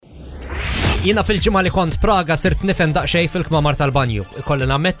Jiena fil-ġimgħa li kont Praga sirt nifhem daqsxejn fil-kmamar tal-banju. Ikolli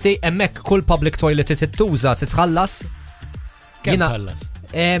nammetti hemmhekk kull public toilet tittuża titħallas. Kemm tħallas?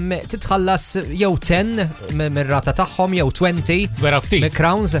 Titħallas jew 10 mir-rata tagħhom jew 20 Vera ftit.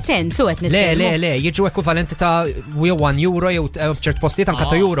 crowns. Sensu qed nitkellmu. Le, jiġu ekwivalenti ta' jew 1 euro jew ċert postijiet anke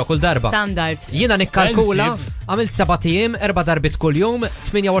 2 euro kull darba. Standard. Jiena nikkalkula għamilt 7 ijiem, 4 darbit kull jum,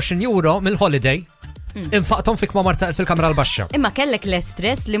 28 euro mill-holiday. Infaqtom fil-kamra l-baxxa. Imma kellek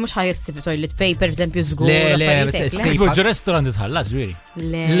l-stress li mhux ħajissib toilet paper, eżempju żgur. Ġu restorant tħallas veri.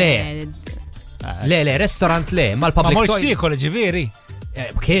 Le, restaurant le, mal-public Ma toilet. morċ tiekol ġifieri.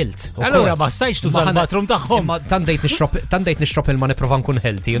 Kilt. Allura ma stajx tuża l-bathroom tagħhom. Ma tandejt nixrob il-ma nipprova nkun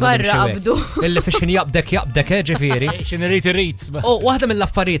healthy. Barra qabdu. Illi fixin jaqbdek ġifieri. Xin irrit. U waħda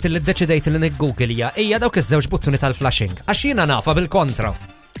mill-affarijiet li ddeċidejt li niggoogle hija dawk iż-żewġ buttuni tal-flashing. Għax jiena nafa bil-kontra.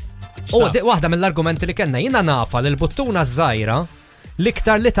 U waħda mill-argumenti li kellna jiena nafa li l-buttuna żgħira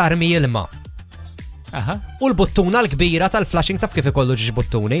l-iktar li tarmi ilma. U l-buttuna l-kbira tal-flashing taf kif ikollu ġiġ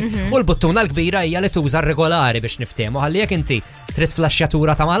buttuni. U l-buttuna l-kbira hija li tuża regolari biex niftehmu ħalli jekk inti trid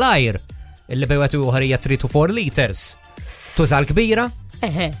flasjatura ta' malajr illi bejwet uħarija 3 to 4 liters. Tuża l-kbira?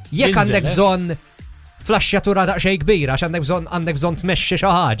 Jekk għandek bżonn flasjatura daqsxejn kbira għax għandek bżonn tmexxi xi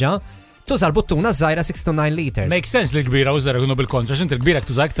ħaġa, tuża l-buttuna żgħira 6 to 9 liters. Make sense li l-kbira użar ikunu bil-kontra, x'inti l-kbira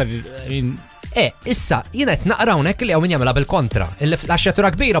tuża aktar issa, jiena qed naqra hawnhekk li hawn min jagħmilha bil-kontra.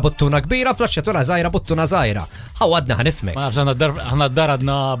 Il-flaxxjatura kbira, buttuna kbira, flaxxjatura żgħira, buttuna żgħira. Ħawadna ħanifmek. Ma nafx ħana d-dar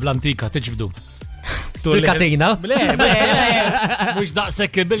għadna bl-antika tiġbdu. Fil-katina? Mhux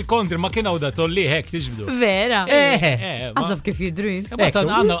daqshekk bil-kontri ma kien hawn da tolli hekk tiġbdu. Vera. Għazaf kif jidrin.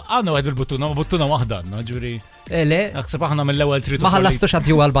 Għandna waħed il-buttuna, ma buttuna waħda għandna, ġuri. Le. Naħseb aħna mill-ewwel trid. Ma ħallastux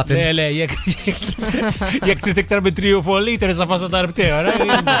għadju għal-batin. Le, jekk trid iktar minn 3 u 4 liters sa fasa darbtejn.